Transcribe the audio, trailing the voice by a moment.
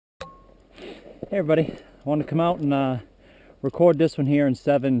Hey everybody, I wanted to come out and record this one here in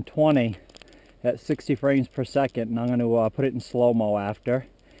 720 at 60 frames per second, and I'm going to put it in slow-mo after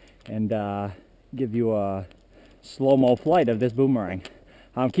and give you a slow-mo flight of this boomerang.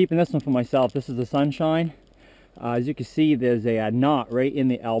 I'm keeping this one for myself. This is the Sunshine. As you can see, there's a knot right in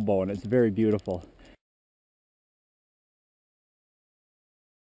the elbow and it's very beautiful.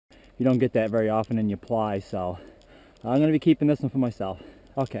 You don't get that very often in your ply, so I'm going to be keeping this one for myself.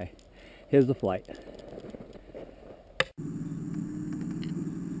 Okay, here's the flight.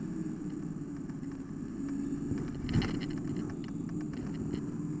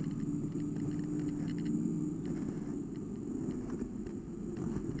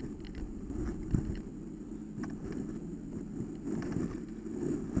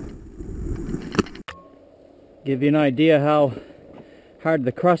 Give you an idea how hard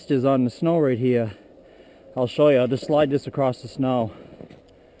the crust is on the snow right here. I'll show you. I'll just slide this across the snow.